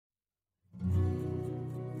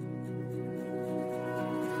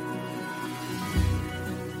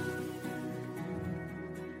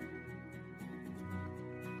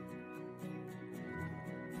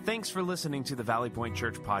Thanks for listening to the Valley Point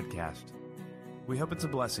Church podcast. We hope it's a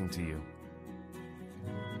blessing to you.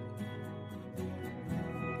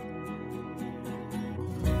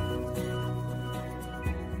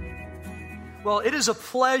 Well, it is a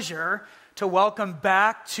pleasure to welcome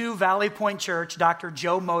back to Valley Point Church Dr.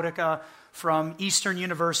 Joe Modica from Eastern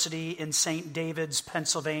University in St. David's,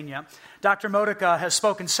 Pennsylvania. Dr. Modica has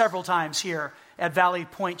spoken several times here at Valley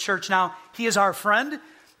Point Church. Now, he is our friend,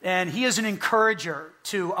 and he is an encourager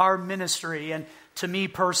to our ministry and to me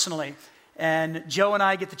personally. And Joe and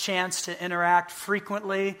I get the chance to interact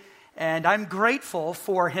frequently, and I'm grateful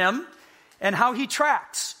for him and how he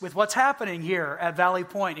tracks with what's happening here at Valley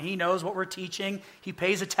Point. He knows what we're teaching. He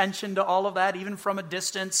pays attention to all of that, even from a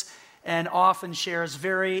distance, and often shares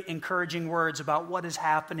very encouraging words about what is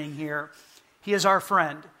happening here. He is our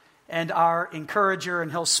friend and our encourager,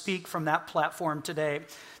 and he'll speak from that platform today.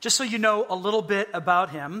 Just so you know a little bit about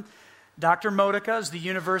him, Dr. Modica is the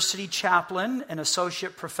university chaplain and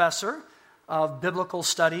associate professor of biblical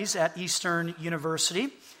studies at Eastern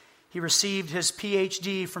University. He received his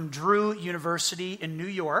PhD from Drew University in New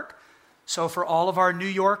York. So for all of our New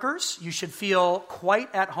Yorkers, you should feel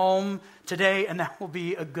quite at home today, and that will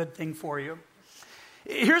be a good thing for you.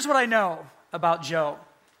 Here's what I know about Joe.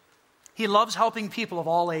 He loves helping people of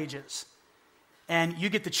all ages. And you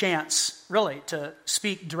get the chance, really, to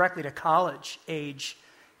speak directly to college-age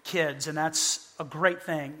kids, and that's a great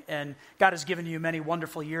thing. And God has given you many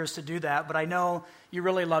wonderful years to do that, but I know you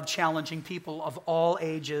really love challenging people of all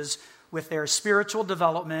ages with their spiritual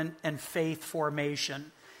development and faith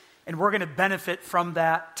formation. And we're going to benefit from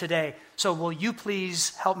that today. So will you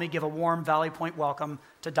please help me give a warm Valley Point welcome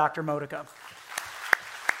to Dr. Modica.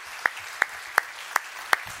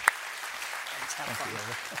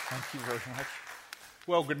 Thank you very much.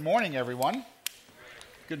 Well, good morning, everyone.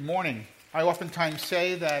 Good morning. I oftentimes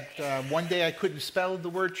say that one day I couldn't spell the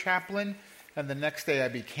word chaplain, and the next day I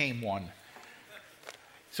became one.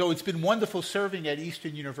 So it's been wonderful serving at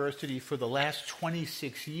Eastern University for the last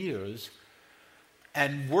 26 years,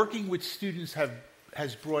 and working with students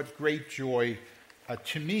has brought great joy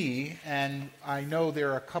to me, and I know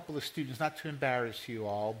there are a couple of students, not to embarrass you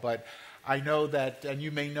all, but I know that, and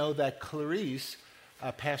you may know that Clarice,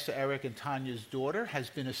 Pastor Eric and Tanya's daughter, has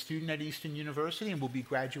been a student at Eastern University and will be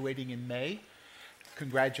graduating in May.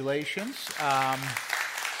 Congratulations.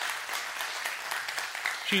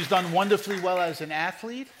 She's done wonderfully well as an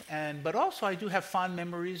athlete, but also I do have fond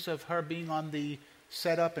memories of her being on the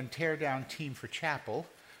set-up and tear-down team for chapel,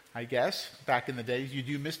 I guess, back in the days. You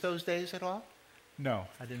do miss those days at all? No,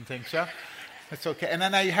 I didn't think so. That's okay. And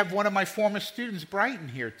then I have one of my former students, Brighton,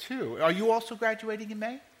 here too. Are you also graduating in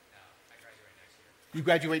May? You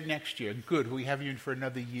graduate next year. Good. We have you in for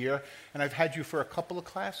another year. And I've had you for a couple of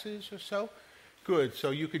classes or so. Good.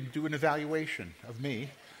 So you can do an evaluation of me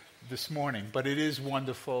this morning. But it is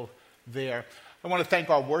wonderful there. I want to thank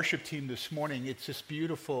our worship team this morning. It's just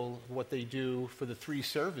beautiful what they do for the three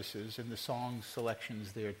services and the song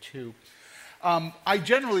selections there too. I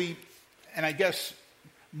generally, and I guess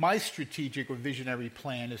my strategic or visionary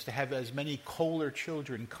plan is to have as many Kohler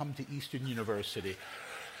children come to Eastern University.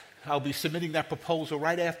 I'll be submitting that proposal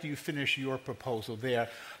right after you finish your proposal there.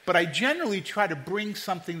 But I generally try to bring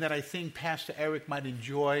something that I think Pastor Eric might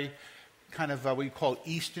enjoy, kind of what we call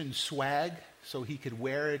Eastern swag, so he could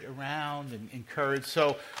wear it around and encourage.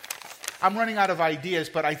 So I'm running out of ideas,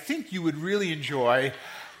 but I think you would really enjoy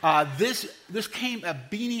this came a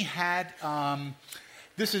beanie hat.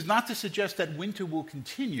 This is not to suggest that winter will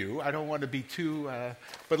continue. I don't want to be too,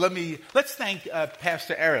 but let's thank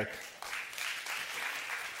Pastor Eric.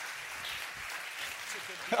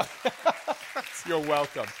 You're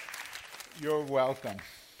welcome. You're welcome.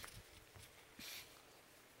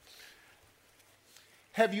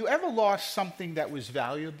 Have you ever lost something that was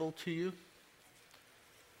valuable to you?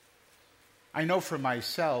 I know for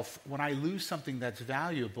myself, when I lose something that's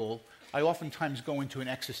valuable, I oftentimes go into an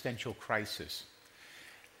existential crisis.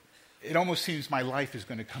 It almost seems my life is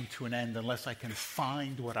going to come to an end unless I can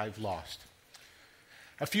find what I've lost.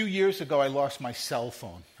 A few years ago, I lost my cell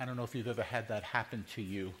phone. I don't know if you've ever had that happen to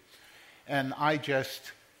you. And I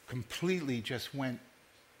just completely went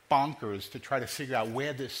bonkers to try to figure out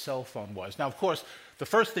where this cell phone was. Now, of course, the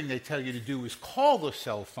first thing they tell you to do is call the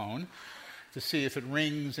cell phone to see if it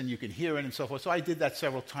rings and you can hear it and so forth. So I did that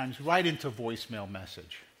several times, right into voicemail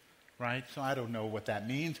message, right? So I don't know what that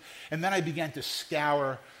means. And then I began to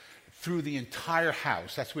scour through the entire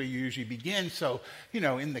house. That's where you usually begin. So,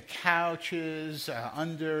 in the couches,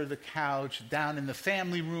 under the couch, down in the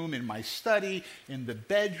family room, in my study, in the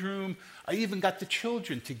bedroom. I even got the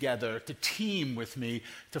children together to team with me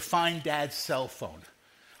to find Dad's cell phone.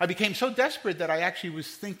 I became so desperate that I actually was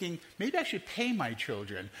thinking, maybe I should pay my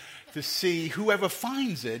children to see whoever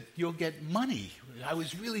finds it, you'll get money. I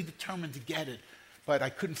was really determined to get it, but I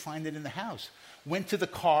couldn't find it in the house. Went to the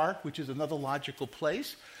car, which is another logical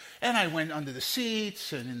place, and I went under the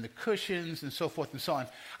seats and in the cushions and so forth and so on.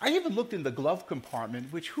 I even looked in the glove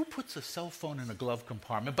compartment, which who puts a cell phone in a glove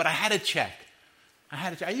compartment? But I had to check.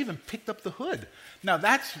 I even picked up the hood. Now,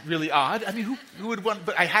 that's really odd. I mean, who would want,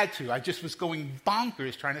 but I had to. I just was going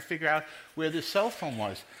bonkers trying to figure out where this cell phone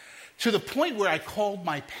was. To the point where I called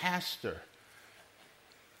my pastor,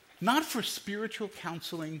 not for spiritual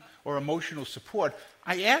counseling or emotional support.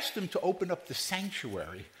 I asked him to open up the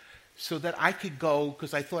sanctuary so that I could go,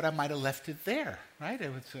 because I thought I might have left it there, right?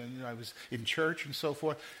 I was in church and so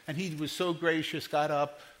forth. And he was so gracious, got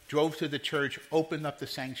up, drove to the church, opened up the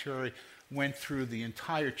sanctuary, went through the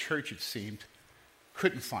entire church, it seemed,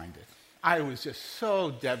 couldn't find it. I was just so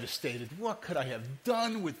devastated. What could I have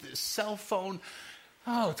done with this cell phone?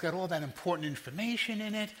 Oh, it's got all that important information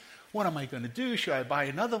in it. What am I going to do? Should I buy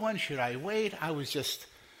another one? Should I wait? I was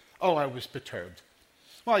perturbed.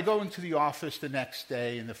 Well, I go into the office the next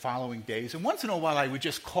day and the following days, and once in a while I would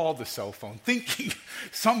just call the cell phone, thinking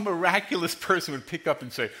some miraculous person would pick up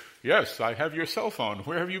and say, "Yes, I have your cell phone.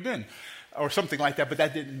 Where have you been?" Or something like that, but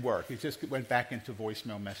that didn't work. It just went back into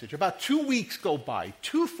voicemail message. About 2 weeks go by,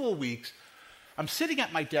 2 full weeks. I'm sitting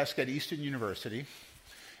at my desk at Eastern University,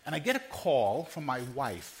 and I get a call from my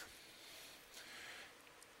wife.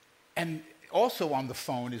 And also on the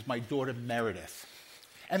phone is my daughter Meredith.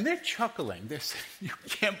 And they're chuckling. They're saying, "You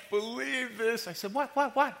can't believe this." I said, What?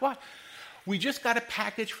 "We just got a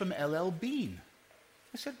package from LL Bean."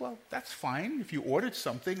 I said, "Well, that's fine. If you ordered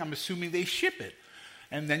something, I'm assuming they ship it.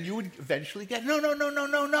 And then you would eventually get,"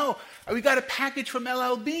 No. "We got a package from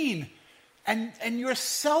LL Bean. And your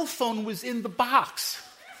cell phone was in the box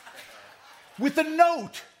with a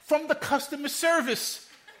note from the customer service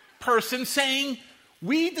person saying,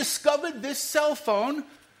 'We discovered this cell phone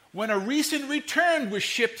when a recent return was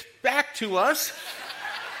shipped back to us.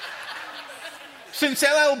 Since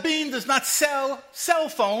LL Bean does not sell cell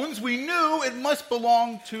phones, we knew it must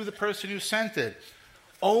belong to the person who sent it.'"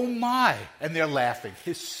 Oh my. And they're laughing.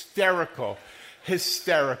 Hysterical.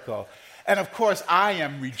 And of course, I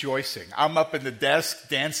am rejoicing. I'm up in the desk,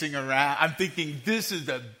 dancing around. I'm thinking, this is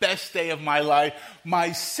the best day of my life.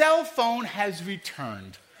 My cell phone has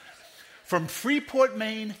returned from Freeport,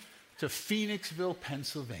 Maine to Phoenixville,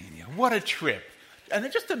 Pennsylvania. What a trip. And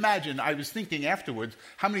then just imagine, I was thinking afterwards,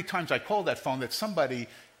 how many times I called that phone that somebody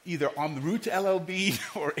either on the route to LL Bean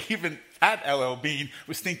or even at LL Bean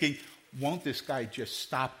was thinking, won't this guy just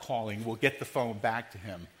stop calling? We'll get the phone back to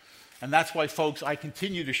him. And that's why, folks, I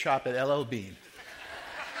continue to shop at LL Bean.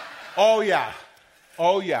 Oh, yeah.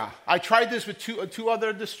 I tried this with two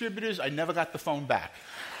other distributors. I never got the phone back.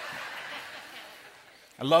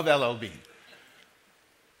 I love LL Bean.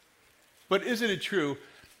 But isn't it true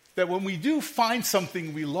that when we do find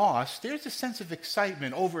something we lost, there's a sense of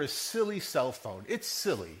excitement over a silly cell phone? It's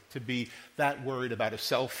silly to be that worried about a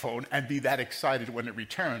cell phone and be that excited when it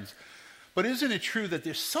returns. But isn't it true that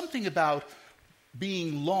there's something about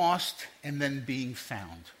being lost and then being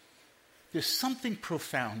found? There's something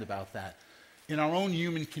profound about that in our own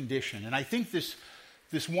human condition. And I think this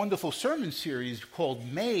wonderful sermon series called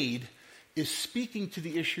Made is speaking to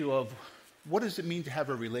the issue of what does it mean to have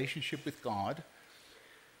a relationship with God?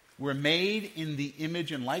 We're made in the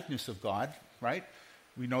image and likeness of God, right?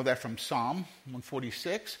 We know that from Psalm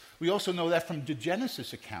 146. We also know that from the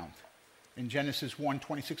Genesis account. In Genesis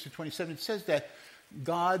 1:26-27, it says that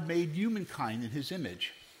God made humankind in his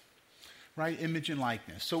image, right? Image and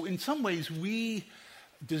likeness. So in some ways, we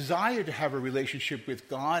desire to have a relationship with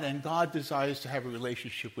God, and God desires to have a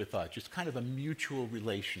relationship with us. It's kind of a mutual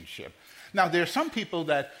relationship. Now, there are some people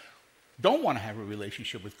that don't want to have a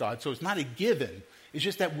relationship with God, so it's not a given. It's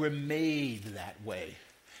just that we're made that way.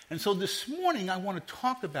 And so this morning, I want to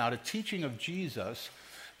talk about a teaching of Jesus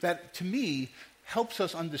that, to me, helps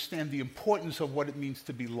us understand the importance of what it means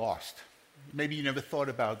to be lost. Maybe you never thought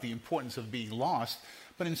about the importance of being lost,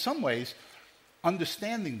 but in some ways,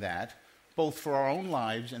 understanding that, both for our own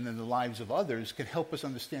lives and in the lives of others, can help us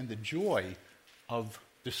understand the joy of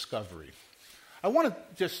discovery. I want to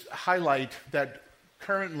just highlight that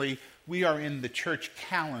currently we are in the church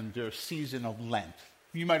calendar season of Lent.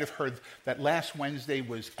 You might have heard that last Wednesday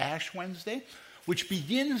was Ash Wednesday, which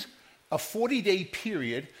begins a 40-day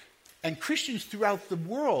period. And Christians throughout the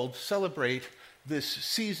world celebrate this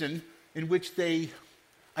season in which they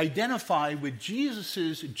identify with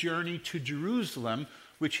Jesus' journey to Jerusalem,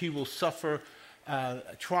 which he will suffer a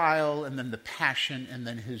trial, and then the passion, and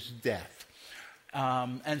then his death.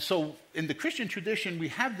 And so in the Christian tradition, we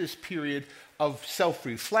have this period of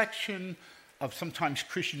self-reflection, of sometimes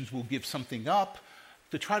Christians will give something up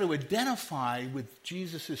to try to identify with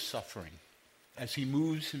Jesus' suffering as he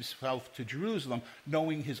moves himself to Jerusalem,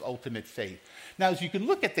 knowing his ultimate fate. Now, as you can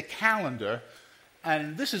look at the calendar,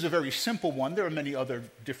 and this is a very simple one. There are many other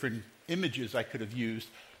different images I could have used.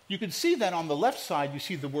 You can see that on the left side, you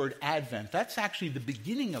see the word Advent. That's actually the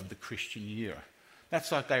beginning of the Christian year.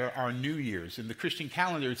 That's like our New Year's. In the Christian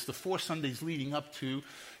calendar, it's the 4 Sundays leading up to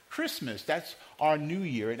Christmas. That's our New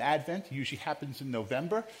Year. And Advent usually happens in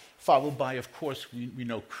November, followed by, of course, we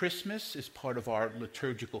know Christmas is part of our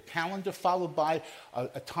liturgical calendar, followed by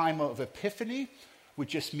a time of Epiphany, which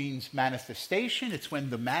just means manifestation. It's when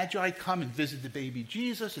the Magi come and visit the baby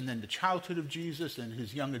Jesus, and then the childhood of Jesus and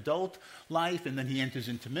his young adult life, and then he enters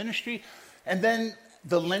into ministry. And then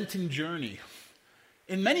the Lenten journey.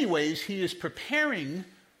 In many ways, he is preparing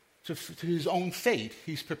to his own fate.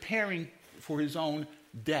 He's preparing for his own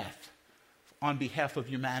death on behalf of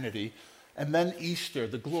humanity. And then Easter,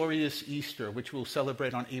 the glorious Easter, which we'll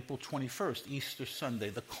celebrate on April 21st, Easter Sunday,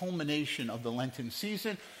 the culmination of the Lenten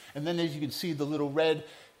season. And then, as you can see, the little red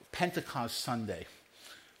Pentecost Sunday,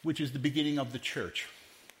 which is the beginning of the church.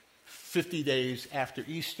 50 days after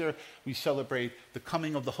Easter, we celebrate the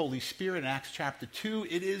coming of the Holy Spirit in Acts chapter 2.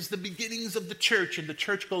 It is the beginnings of the church, and the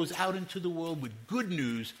church goes out into the world with good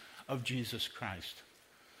news of Jesus Christ.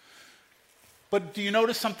 But do you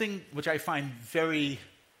notice something which I find very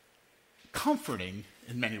comforting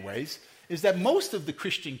in many ways, is that most of the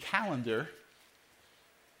Christian calendar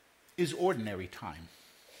is ordinary time.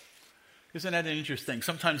 Isn't that interesting?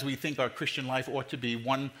 Sometimes we think our Christian life ought to be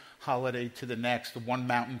one holiday to the next, one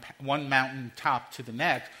mountain top to the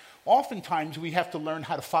next. Oftentimes we have to learn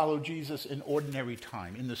how to follow Jesus in ordinary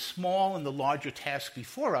time, in the small and the larger tasks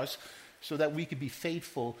before us, so that we can be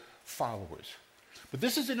faithful followers. But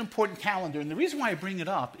this is an important calendar, and the reason why I bring it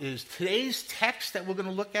up is today's text that we're going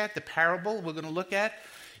to look at, the parable we're going to look at,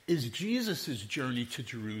 is Jesus' journey to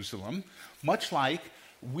Jerusalem, much like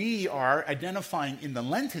we are identifying in the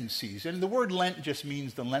Lenten season. The word Lent just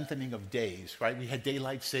means the lengthening of days, right? We had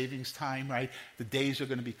daylight savings time, right? The days are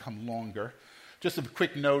going to become longer. Just a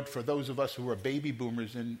quick note for those of us who are baby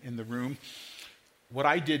boomers in the room. What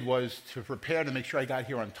I did was to prepare to make sure I got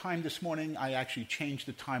here on time this morning, I actually changed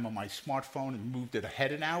the time on my smartphone and moved it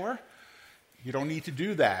ahead an hour. You don't need to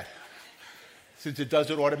do that, since it does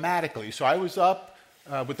it automatically. So I was up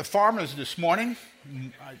with the farmers this morning.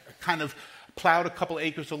 I kind of plowed a couple of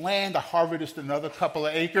acres of land. I harvested another couple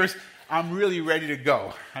of acres. I'm really ready to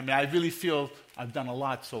go. I mean, I really feel I've done a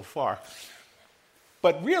lot so far.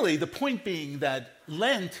 But really, the point being that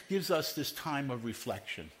Lent gives us this time of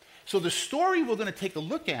reflection. So the story we're going to take a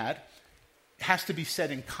look at has to be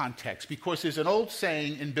set in context, because there's an old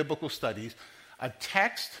saying in biblical studies, a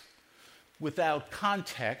text without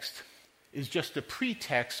context is just a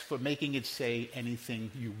pretext for making it say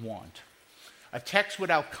anything you want. A text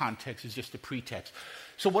without context is just a pretext.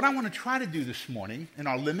 So what I want to try to do this morning in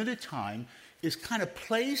our limited time is kind of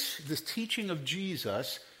place this teaching of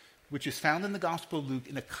Jesus, which is found in the Gospel of Luke,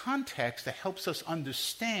 in a context that helps us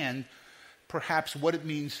understand perhaps what it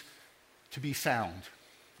means to be found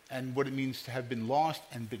and what it means to have been lost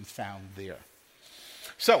and been found there.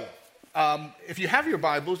 So, if you have your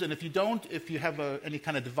Bibles, and if you don't, if you have any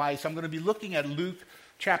kind of device, I'm going to be looking at Luke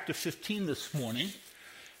chapter 15 this morning.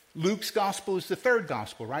 Luke's gospel is the third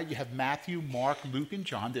gospel, right? You have Matthew, Mark, Luke, and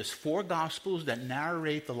John. There's 4 gospels that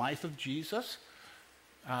narrate the life of Jesus,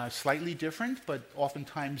 slightly different, but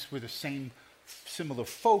oftentimes with the same similar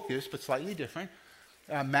focus, but slightly different.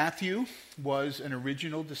 Matthew was an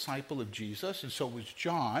original disciple of Jesus, and so was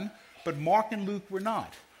John, but Mark and Luke were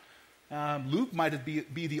not. Luke might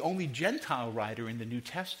be the only Gentile writer in the New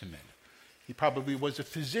Testament. He probably was a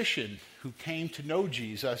physician who came to know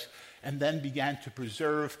Jesus and then began to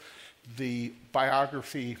preserve the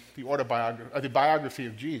biography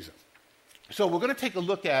of Jesus. So we're going to take a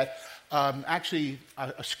look at actually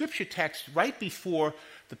a scripture text right before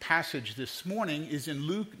the passage this morning is in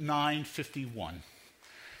Luke 9:51.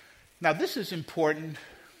 Now, this is important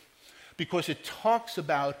because it talks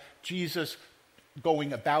about Jesus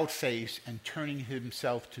going about face and turning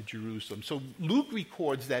himself to Jerusalem. So Luke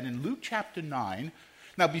records that in Luke chapter 9.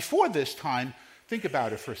 Now, before this time, think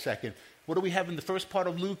about it for a second. What do we have in the first part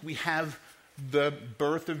of Luke? We have the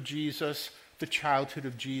birth of Jesus, the childhood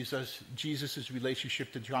of Jesus, Jesus'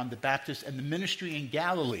 relationship to John the Baptist, and the ministry in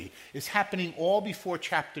Galilee is happening all before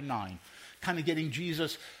chapter 9, kind of getting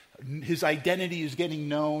Jesus. His identity is getting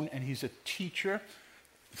known, and he's a teacher.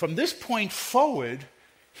 From this point forward,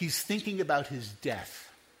 he's thinking about his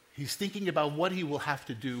death. He's thinking about what he will have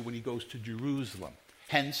to do when he goes to Jerusalem,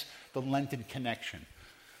 hence the Lenten connection.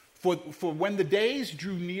 For when the days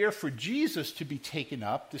drew near for Jesus to be taken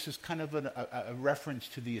up, this is kind of a reference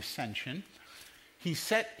to the ascension, he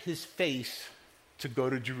set his face to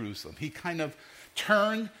go to Jerusalem. He kind of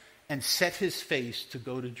turned and set his face to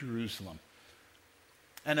go to Jerusalem.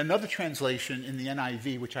 And another translation in the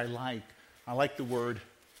NIV, which I like the word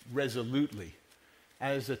resolutely.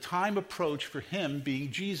 As the time approached for him, being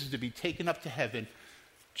Jesus, to be taken up to heaven,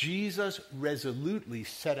 Jesus resolutely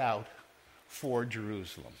set out for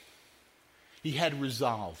Jerusalem. He had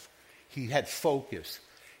resolve. He had focus.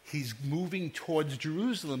 He's moving towards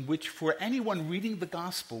Jerusalem, which for anyone reading the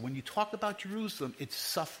gospel, when you talk about Jerusalem, it's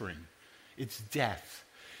suffering, it's death,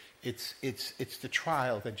 it's the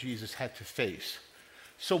trial that Jesus had to face.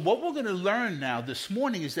 So what we're going to learn now this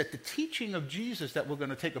morning is that the teaching of Jesus that we're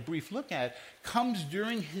going to take a brief look at comes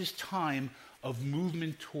during his time of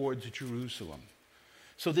movement towards Jerusalem.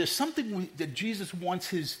 So there's something that Jesus wants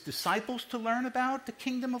his disciples to learn about the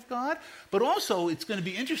kingdom of God, but also it's going to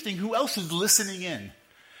be interesting who else is listening in.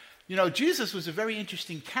 You know, Jesus was a very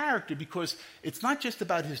interesting character because it's not just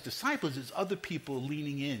about his disciples, it's other people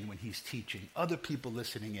leaning in when he's teaching, other people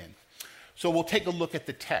listening in. So we'll take a look at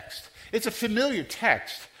the text. It's a familiar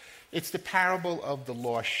text. It's the parable of the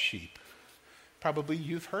lost sheep. Probably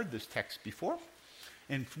you've heard this text before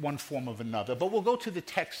in one form or another, but we'll go to the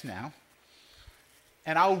text now.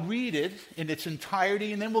 And I'll read it in its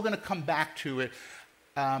entirety, and then we're going to come back to it,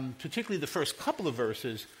 particularly the first couple of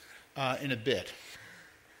verses, in a bit.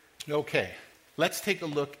 Okay, let's take a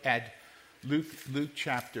look at Luke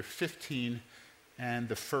chapter 15 and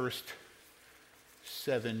the first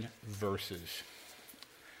 7 verses.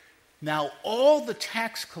 Now all the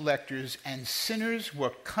tax collectors and sinners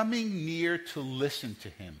were coming near to listen to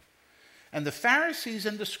him. And the Pharisees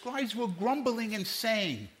and the scribes were grumbling and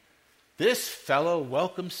saying, "This fellow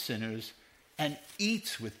welcomes sinners and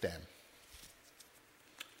eats with them.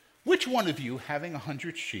 Which one of you, having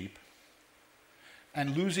 100 sheep,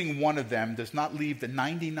 and losing one of them, does not leave the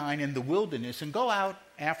 99 in the wilderness and go out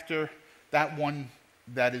after that one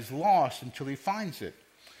that is lost until he finds it?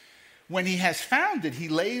 When he has found it, he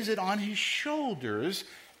lays it on his shoulders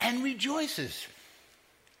and rejoices.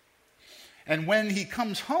 And when he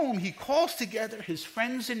comes home, he calls together his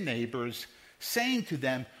friends and neighbors, saying to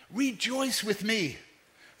them, 'Rejoice with me,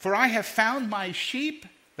 for I have found my sheep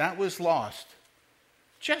that was lost.'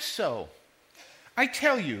 Just so, I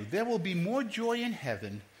tell you, there will be more joy in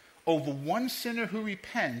heaven over one sinner who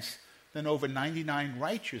repents than over 99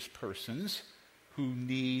 righteous persons who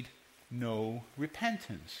need no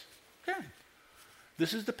repentance." Okay.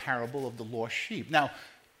 This is the parable of the lost sheep. Now,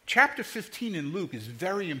 chapter 15 in Luke is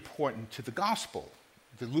very important to the gospel,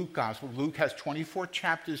 the Luke gospel. Luke has 24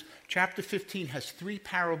 chapters. Chapter 15 has 3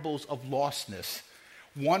 parables of lostness,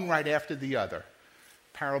 one right after the other.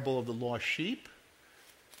 Parable of the lost sheep,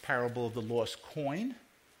 parable of the lost coin,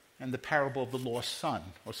 and the parable of the lost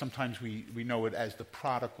son, or sometimes we know it as the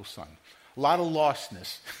prodigal son. A lot of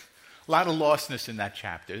lostness. A lot of lostness in that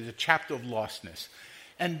chapter. It's a chapter of lostness.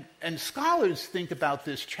 And scholars think about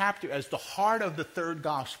this chapter as the heart of the third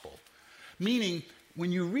gospel. Meaning,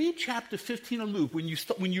 when you read chapter 15 of Luke, when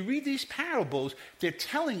you read these parables, they're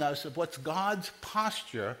telling us of what's God's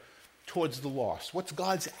posture towards the lost. What's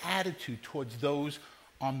God's attitude towards those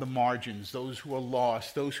on the margins, those who are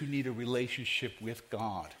lost, those who need a relationship with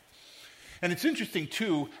God. And it's interesting,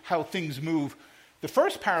 too, how things move. The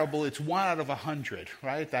first parable, it's 1 out of 100,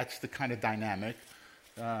 right? That's the kind of dynamic.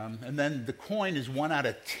 And then the coin is 1 out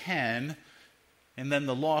of 10. And then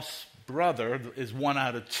the lost brother is 1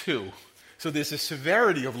 out of 2. So there's a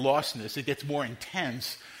severity of lostness. It gets more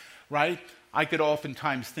intense, right? I could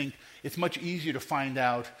oftentimes think it's much easier to find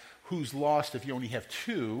out who's lost if you only have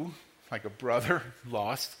 2, like a brother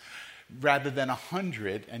lost, rather than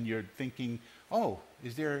 100, and you're thinking, oh,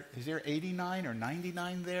 is there 89 or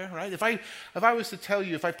 99 there, right? If I was to tell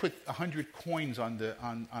you, if I put 100 coins on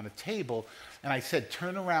a table, and I said,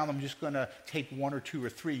 turn around, I'm just going to take 1 or 2 or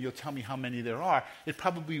 3, you'll tell me how many there are, it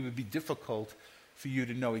probably would be difficult for you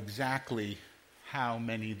to know exactly how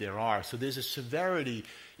many there are. So there's a severity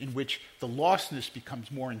in which the lostness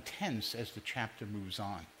becomes more intense as the chapter moves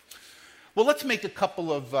on. Well, let's make a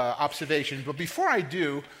couple of observations, but before I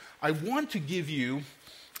do, I want to give you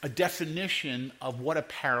a definition of what a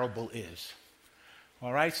parable is.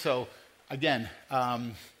 All right, so again,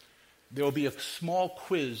 there will be a small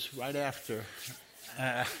quiz right after.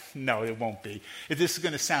 No, it won't be. This is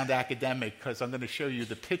going to sound academic because I'm going to show you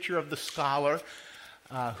the picture of the scholar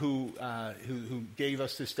who gave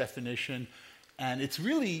us this definition, and it's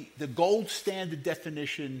really the gold standard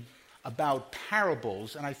definition about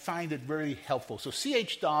parables, and I find it very helpful. So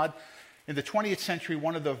C.H. Dodd, in the 20th century,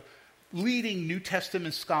 one of the leading New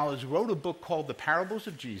Testament scholars, wrote a book called The Parables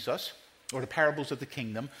of Jesus, or The Parables of the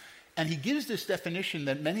Kingdom, and he gives this definition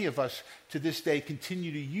that many of us to this day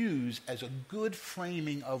continue to use as a good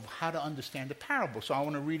framing of how to understand a parable. So I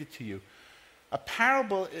want to read it to you. A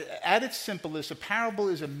parable, at its simplest, a parable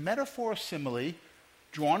is a metaphor or simile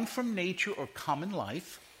drawn from nature or common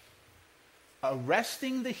life,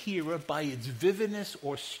 arresting the hearer by its vividness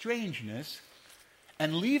or strangeness,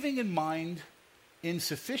 and leaving in mind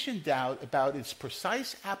insufficient doubt about its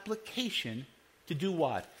precise application to do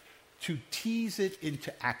what? To tease it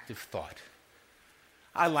into active thought.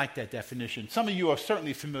 I like that definition. Some of you are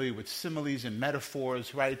certainly familiar with similes and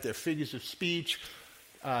metaphors, right? They're figures of speech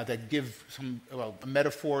that give a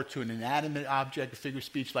metaphor to an inanimate object. A figure of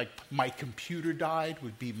speech like my computer died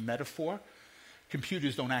would be metaphor.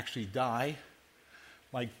 Computers don't actually die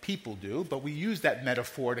like people do, but we use that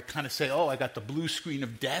metaphor to kind of say, oh, I got the blue screen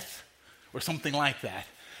of death, or something like that.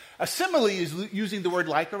 A simile is using the word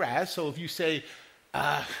like or as, so if you say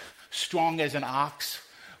strong as an ox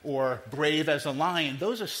or brave as a lion,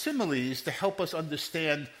 those are similes to help us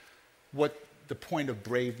understand what the point of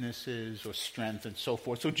braveness is or strength and so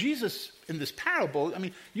forth. So Jesus, in this parable,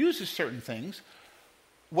 uses certain things.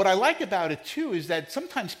 What I like about it, too, is that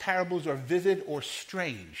sometimes parables are vivid or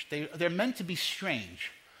strange. They're meant to be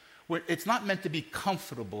strange. It's not meant to be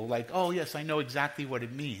comfortable, like, oh, yes, I know exactly what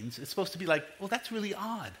it means. It's supposed to be like, well, that's really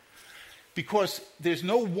odd. Because there's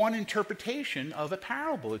no one interpretation of a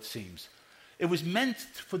parable, it seems. It was meant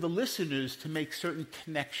for the listeners to make certain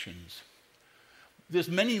connections. There's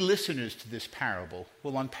many listeners to this parable.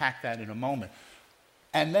 We'll unpack that in a moment.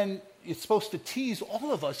 And then it's supposed to tease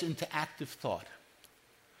all of us into active thought.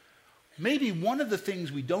 Maybe one of the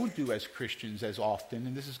things we don't do as Christians as often,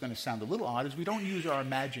 and this is going to sound a little odd, is we don't use our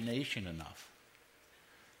imagination enough,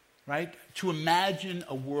 right? To imagine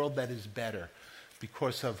a world that is better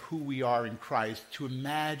because of who we are in Christ, to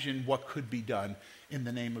imagine what could be done in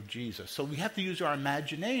the name of Jesus. So we have to use our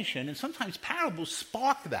imagination, and sometimes parables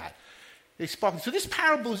spark that. They spark. So this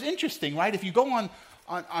parable is interesting, right? If you go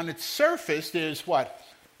on its surface, there's what?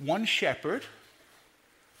 One shepherd,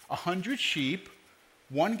 100 sheep.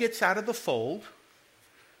 One gets out of the fold.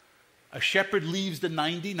 A shepherd leaves the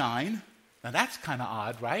 99. Now that's kind of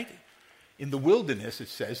odd, right? In the wilderness, it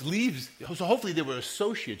says, leaves. So hopefully there were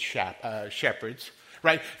associate shepherds,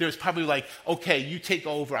 right? There's probably like, okay, you take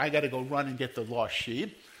over. I got to go run and get the lost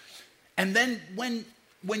sheep. And then when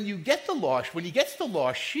he gets the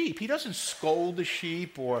lost sheep, he doesn't scold the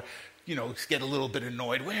sheep or, get a little bit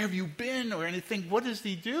annoyed. Where have you been or anything? What does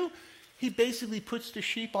he do? He basically puts the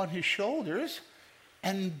sheep on his shoulders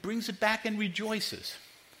and brings it back and rejoices.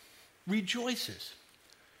 Rejoices.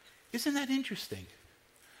 Isn't that interesting?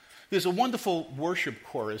 There's a wonderful worship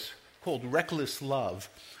chorus called Reckless Love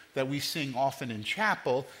that we sing often in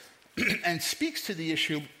chapel and speaks to the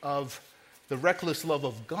issue of the reckless love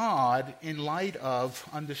of God in light of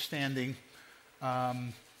understanding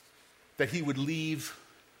that he would leave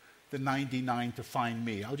the 99 to find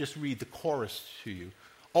me. I'll just read the chorus to you.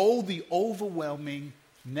 Oh, the overwhelming,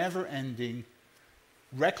 never-ending,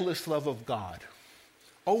 reckless love of God.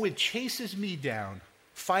 Oh, it chases me down,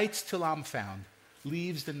 fights till I'm found,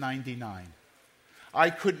 leaves the 99. I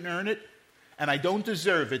couldn't earn it, and I don't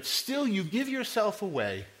deserve it. Still, you give yourself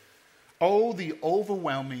away. Oh, the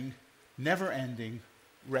overwhelming, never-ending,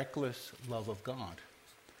 reckless love of God.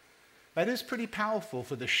 That is pretty powerful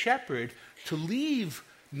for the shepherd to leave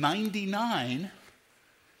 99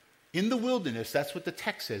 in the wilderness. That's what the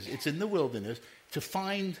text says. It's in the wilderness to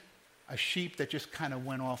find a sheep that just kind of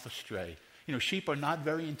went off astray. Sheep are not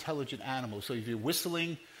very intelligent animals. So if you're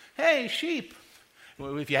whistling, hey, sheep,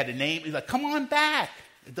 or if you had a name, you're like, come on back.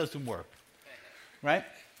 It doesn't work, right?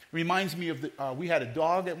 Reminds me of we had a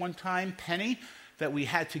dog at one time, Penny, that we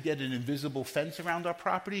had to get an invisible fence around our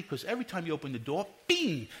property because every time you open the door,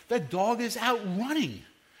 bing, that dog is out running.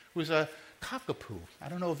 It was a cockapoo. I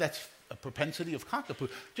don't know if that's a propensity of cockapoo,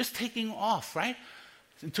 just taking off, right?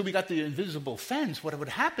 Until we got the invisible fence, what would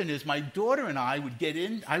happen is my daughter and I would get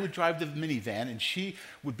in, I would drive the minivan, and she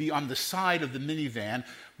would be on the side of the minivan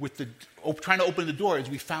with trying to open the door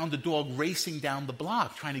as we found the dog racing down the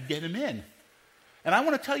block, trying to get him in. And I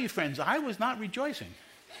want to tell you, friends, I was not rejoicing.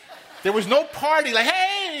 There was no party like,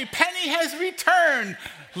 hey, Penny has returned.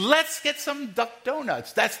 Let's get some duck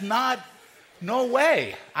donuts. No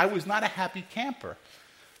way. I was not a happy camper.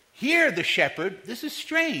 Here, the shepherd, this is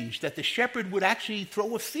strange that the shepherd would actually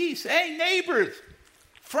throw a feast. Hey, neighbors,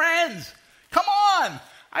 friends, come on.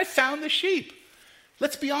 I found the sheep.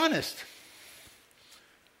 Let's be honest.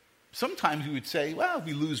 sometimes we would say, well,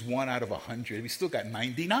 we lose 1 out of 100. We still got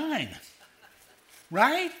 99.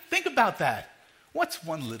 Right? Think about that. What's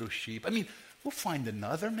one little sheep? I mean, we'll find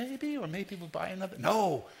another maybe, or maybe we'll buy another.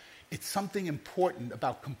 No, it's something important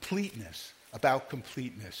about completeness,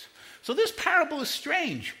 So this parable is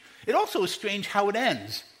strange. It also is strange how it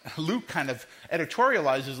ends. Luke kind of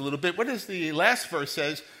editorializes a little bit. What does the last verse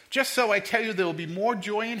says? Just so I tell you, there will be more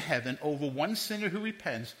joy in heaven over one sinner who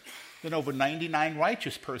repents than over 99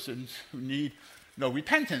 righteous persons who need no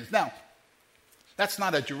repentance. Now, that's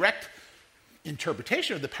not a direct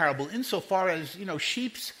interpretation of the parable insofar as,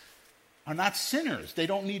 sheep are not sinners. They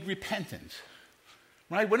don't need repentance.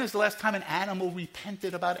 Right? When is the last time an animal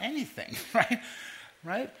repented about anything?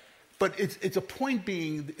 Right? But it's a point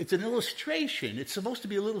being, it's an illustration. It's supposed to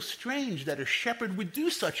be a little strange that a shepherd would do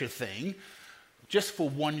such a thing just for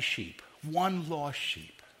one sheep, one lost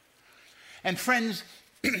sheep. And friends,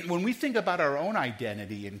 when we think about our own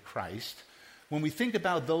identity in Christ, when we think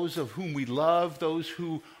about those of whom we love, those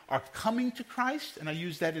who are coming to Christ, and I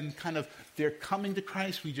use that in kind of they're coming to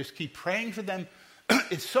Christ, we just keep praying for them,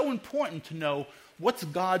 it's so important to know what's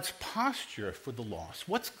God's posture for the lost,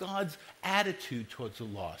 what's God's attitude towards the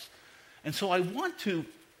lost. And so I want to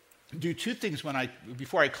do two things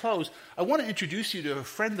before I close. I want to introduce you to a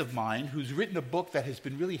friend of mine who's written a book that has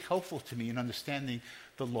been really helpful to me in understanding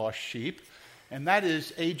the lost sheep, and that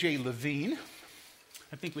is A.J. Levine.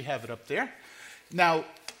 I think we have it up there. Now,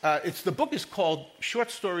 the book is called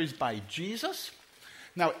Short Stories by Jesus.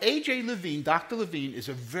 Now, A.J. Levine, Dr. Levine, is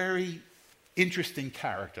a very interesting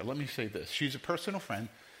character. Let me say this. She's a personal friend.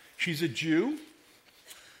 She's a Jew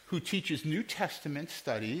who teaches New Testament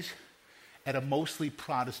studies at a mostly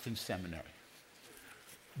Protestant seminary.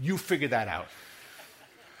 You figure that out.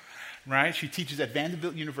 Right? She teaches at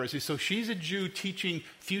Vanderbilt University. So she's a Jew teaching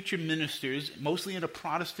future ministers, mostly in a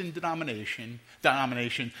Protestant denomination,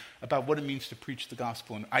 about what it means to preach the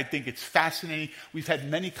gospel. And I think it's fascinating. We've had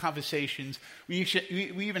many conversations. We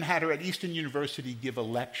even had her at Eastern University give a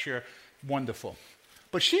lecture. Wonderful.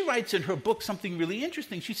 But she writes in her book something really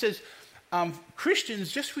interesting. She says,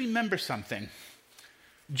 Christians, just remember something.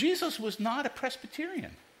 Jesus was not a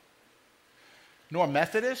Presbyterian, nor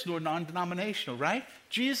Methodist, nor non-denominational, right?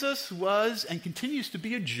 Jesus was and continues to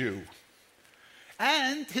be a Jew.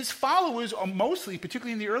 And his followers are mostly,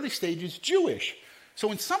 particularly in the early stages, Jewish. So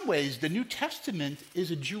in some ways, the New Testament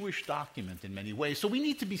is a Jewish document in many ways. So we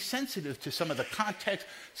need to be sensitive to some of the context,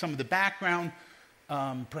 some of the background,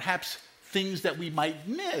 perhaps things that we might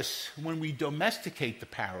miss when we domesticate the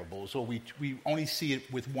parables, or we only see it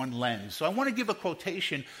with one lens. So I want to give a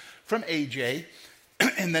quotation from A.J.,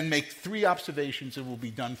 and then make 3 observations that will be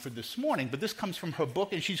done for this morning. But this comes from her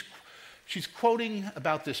book, and she's quoting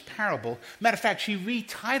about this parable. Matter of fact, she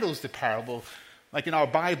retitles the parable. Like in our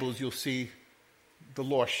Bibles, you'll see the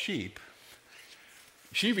lost sheep.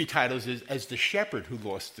 She retitles it as the shepherd who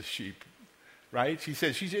lost the sheep. Right? She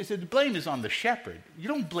said, the blame is on the shepherd. You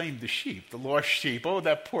don't blame the sheep, the lost sheep. Oh,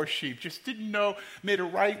 that poor sheep just didn't know, made a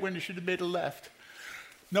right when it should have made a left.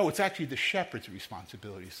 No, it's actually the shepherd's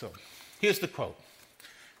responsibility. So here's the quote.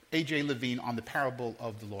 A.J. Levine on the parable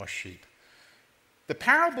of the lost sheep. The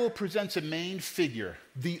parable presents a main figure,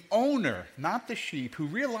 the owner, not the sheep, who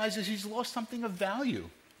realizes he's lost something of value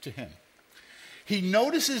to him. He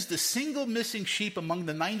notices the single missing sheep among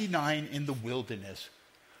the 99 in the wilderness.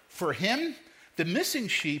 For him, the missing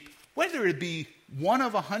sheep, whether it be 1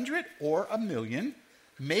 of 100 or 1,000,000,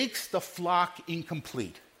 makes the flock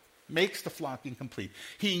incomplete.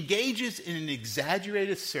 He engages in an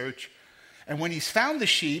exaggerated search, and when he's found the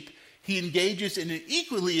sheep, he engages in an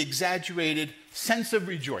equally exaggerated sense of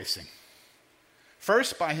rejoicing.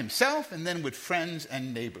 First by himself, and then with friends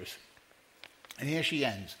and neighbors. And here she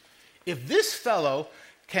ends. If this fellow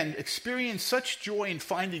can experience such joy in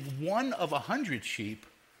finding 1 of 100 sheep,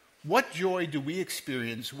 what joy do we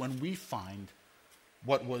experience when we find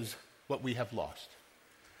what we have lost?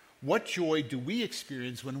 What joy do we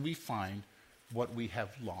experience when we find what we have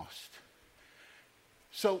lost?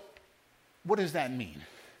 So, what does that mean?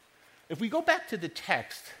 If we go back to the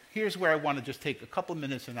text, here's where I want to just take a couple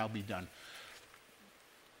minutes and I'll be done.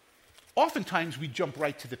 Oftentimes we jump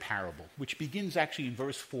right to the parable, which begins actually in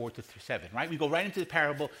verse 4 to 7, right? We go right into the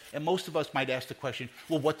parable, and most of us might ask the question,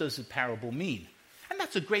 well, what does the parable mean? And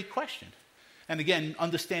that's a great question. And again,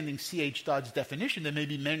 understanding C.H. Dodd's definition, there may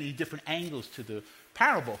be many different angles to the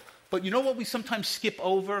parable. But you know what we sometimes skip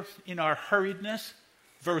over in our hurriedness?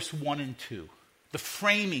 Verse 1 and 2. The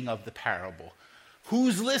framing of the parable.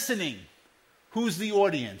 Who's listening? Who's the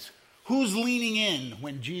audience? Who's leaning in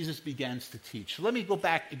when Jesus begins to teach? So let me go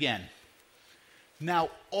back again. Now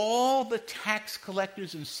all the tax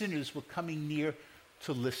collectors and sinners were coming near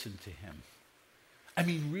to listen to him. I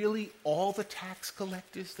mean, really, all the tax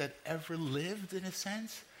collectors that ever lived, in a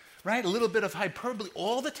sense, right? A little bit of hyperbole.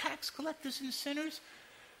 All the tax collectors and sinners,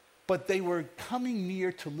 but they were coming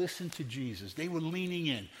near to listen to Jesus. They were leaning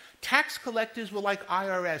in. Tax collectors were like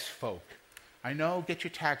IRS folk. I know, get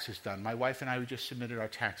your taxes done. My wife and I, we just submitted our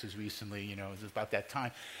taxes recently, it was about that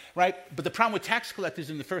time, right? But the problem with tax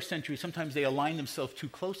collectors in the first century, sometimes they aligned themselves too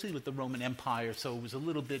closely with the Roman Empire, so it was a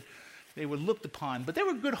little bit, they were looked upon, but they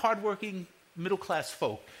were good, hardworking, middle-class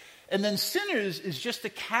folk. And then sinners is just a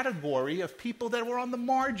category of people that were on the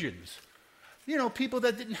margins. People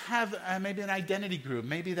that didn't have maybe an identity group,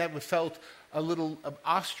 maybe that felt a little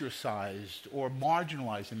ostracized or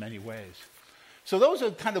marginalized in many ways. So those are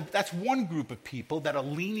that's one group of people that are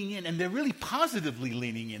leaning in, and they're really positively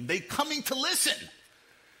leaning in. They're coming to listen.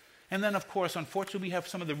 And then, of course, unfortunately, we have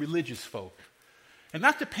some of the religious folk. And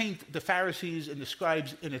not to paint the Pharisees and the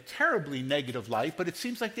scribes in a terribly negative light, but it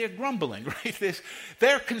seems like they're grumbling, right?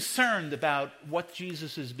 They're concerned about what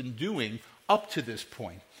Jesus has been doing up to this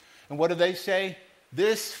point. And what do they say?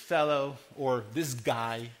 This fellow, or this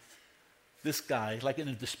guy, like in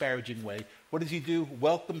a disparaging way, what does he do?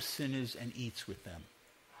 Welcomes sinners and eats with them.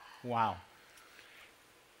 Wow.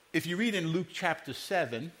 If you read in Luke chapter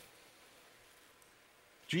 7,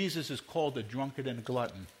 Jesus is called a drunkard and a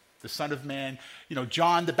glutton. The Son of Man,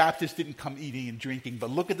 John the Baptist didn't come eating and drinking,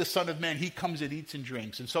 but look at the Son of Man. He comes and eats and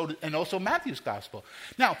drinks. And also Matthew's gospel.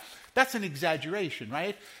 Now, that's an exaggeration,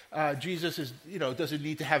 right? Jesus doesn't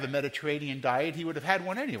need to have a Mediterranean diet. He would have had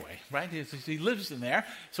one anyway, right? He lives in there.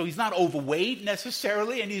 So he's not overweight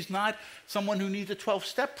necessarily, and he's not someone who needs a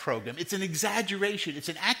 12-step program. It's an exaggeration. It's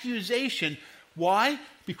an accusation. Why?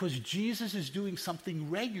 Because Jesus is doing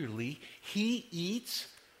something regularly. He eats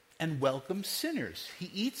and welcomes sinners.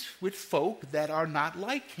 He eats with folk that are not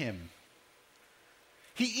like him.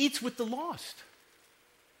 He eats with the lost.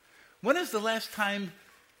 When is the last time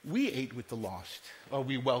we ate with the lost or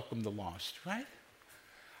we welcomed the lost, right?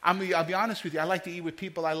 I'll be honest with you, I like to eat with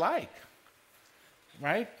people I like,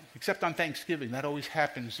 right? Except on Thanksgiving. That always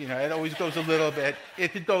happens. It always goes a little bit,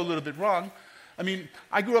 it could go a little bit wrong.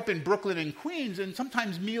 I grew up in Brooklyn and Queens, and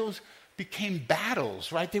sometimes meals became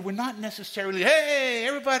battles, right? They were not necessarily, hey,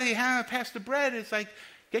 everybody, pass the bread. It's like,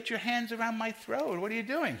 get your hands around my throat. What are you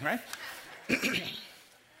doing, right?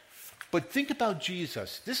 But think about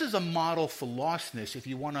Jesus. This is a model for lostness if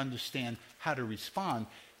you want to understand how to respond.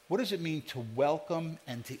 What does it mean to welcome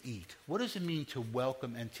and to eat? What does it mean to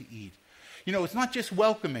welcome and to eat? It's not just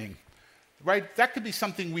welcoming, right? That could be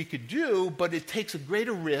something we could do, but it takes a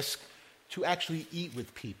greater risk to actually eat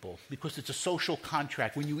with people because it's a social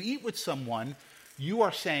contract. When you eat with someone, you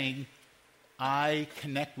are saying, I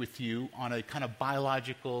connect with you on a kind of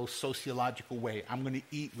biological, sociological way. I'm going to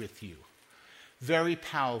eat with you. Very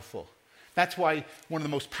powerful. That's why one of the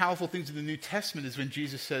most powerful things in the New Testament is when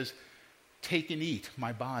Jesus says, take and eat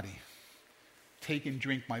my body. Take and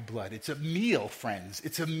drink my blood. It's a meal, friends.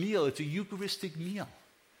 It's a meal. It's a Eucharistic meal.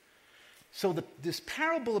 So this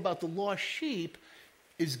parable about the lost sheep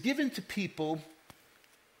is given to people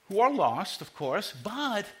who are lost, of course,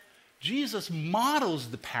 but Jesus models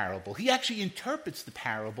the parable. He actually interprets the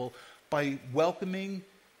parable by welcoming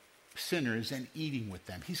sinners and eating with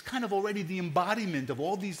them. He's kind of already the embodiment of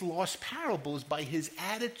all these lost parables by his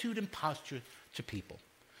attitude and posture to people.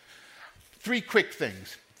 3 quick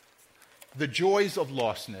things. The joys of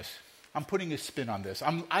lostness. I'm putting a spin on this.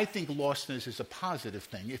 I think lostness is a positive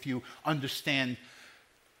thing if you understand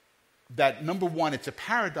that, number one, it's a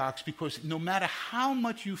paradox because no matter how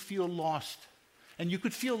much you feel lost, and you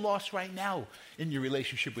could feel lost right now in your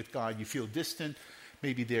relationship with God, you feel distant,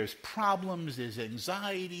 maybe there's problems, there's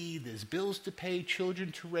anxiety, there's bills to pay,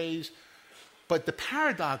 children to raise, but the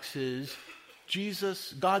paradox is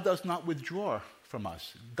God does not withdraw from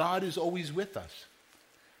us. God is always with us.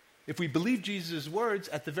 If we believe Jesus' words,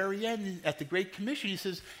 at the very end, at the Great Commission, he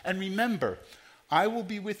says, and remember, I will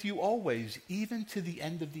be with you always, even to the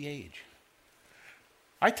end of the age.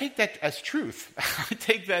 I take that as truth. I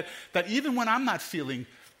take that even when I'm not feeling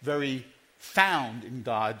very found in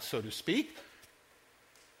God, so to speak,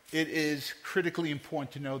 it is critically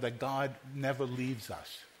important to know that God never leaves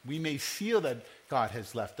us. We may feel that God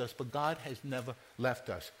has left us, but God has never left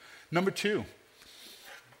us. Number 2,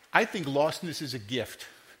 I think lostness is a gift.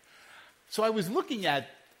 So I was looking at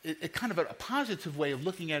a kind of a positive way of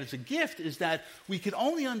looking at it as a gift is that we can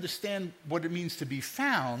only understand what it means to be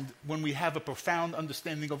found when we have a profound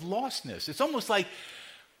understanding of lostness. It's almost like,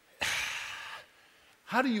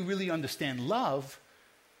 how do you really understand love?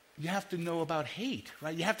 You have to know about hate,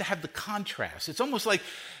 right? You have to have the contrast. It's almost like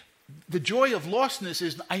the joy of lostness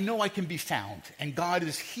is I know I can be found, and God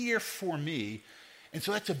is here for me, And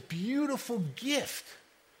so that's a beautiful gift.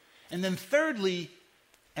 And then thirdly,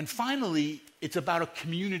 and finally, it's about a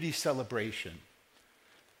community celebration.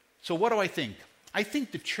 So what do I think? I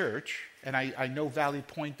think the church, and I know Valley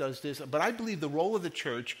Point does this, but I believe the role of the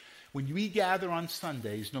church, when we gather on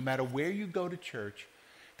Sundays, no matter where you go to church,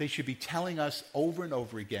 they should be telling us over and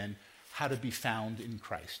over again how to be found in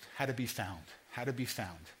Christ. How to be found. How to be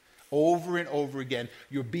found. Over and over again,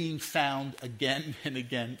 you're being found again and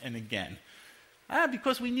again and again.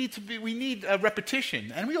 Because we need a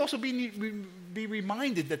repetition. And we also be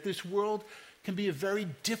reminded that this world can be a very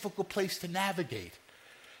difficult place to navigate.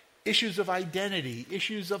 Issues of identity,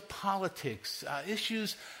 issues of politics,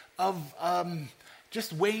 issues of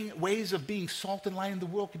just ways of being salt and light in the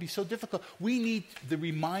world can be so difficult. We need the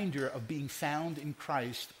reminder of being found in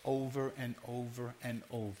Christ over and over and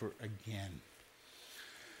over again.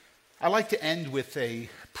 I like to end with a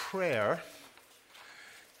prayer.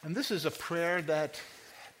 And this is a prayer that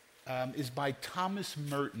is by Thomas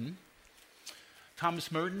Merton.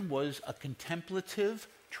 Thomas Merton was a contemplative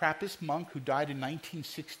Trappist monk who died in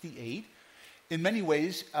 1968. In many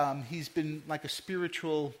ways, he's been like a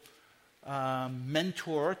spiritual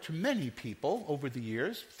mentor to many people over the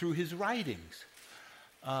years through his writings.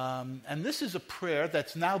 And this is a prayer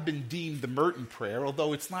that's now been deemed the Merton Prayer,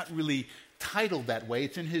 although it's not really titled that way.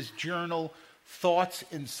 It's in his journal, Thoughts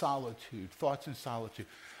in Solitude. Thoughts in Solitude.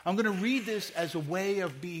 I'm going to read this as a way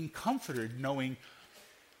of being comforted, knowing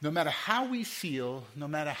no matter how we feel, no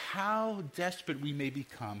matter how desperate we may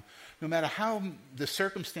become, no matter how the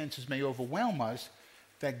circumstances may overwhelm us,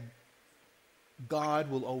 that God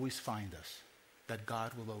will always find us. That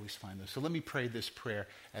God will always find us. So let me pray this prayer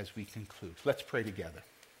as we conclude. Let's pray together.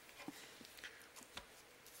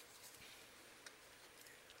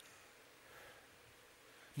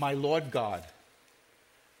 My Lord God,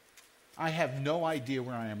 I have no idea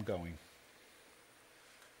where I am going.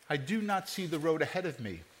 I do not see the road ahead of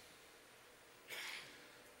me.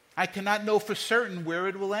 I cannot know for certain where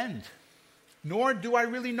it will end, nor do I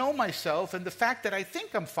really know myself, and the fact that I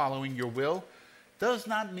think I'm following your will does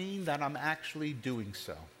not mean that I'm actually doing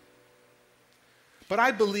so. But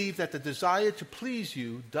I believe that the desire to please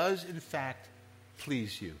you does in fact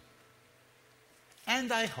please you.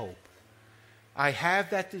 And I hope I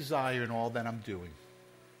have that desire in all that I'm doing.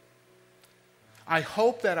 I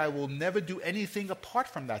hope that I will never do anything apart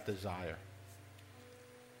from that desire.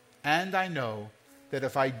 And I know that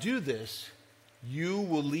if I do this, you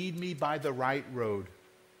will lead me by the right road,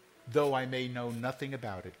 though I may know nothing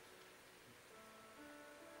about it.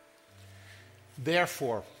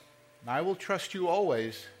 Therefore, I will trust you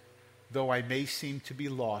always, though I may seem to be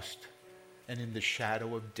lost and in the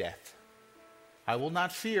shadow of death. I will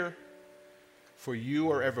not fear, for you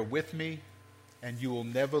are ever with me, and you will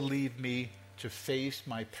never leave me to face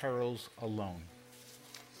my perils alone.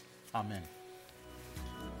 Amen.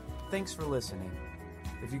 Thanks for listening.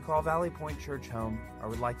 If you call Valley Point Church home or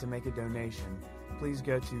would like to make a donation, please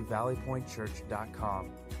go to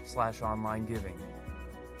valleypointchurch.com/online giving.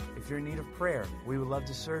 If you're in need of prayer, we would love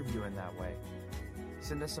to serve you in that way.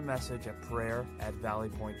 Send us a message at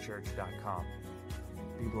prayer@valleypointchurch.com.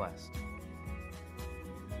 Be blessed.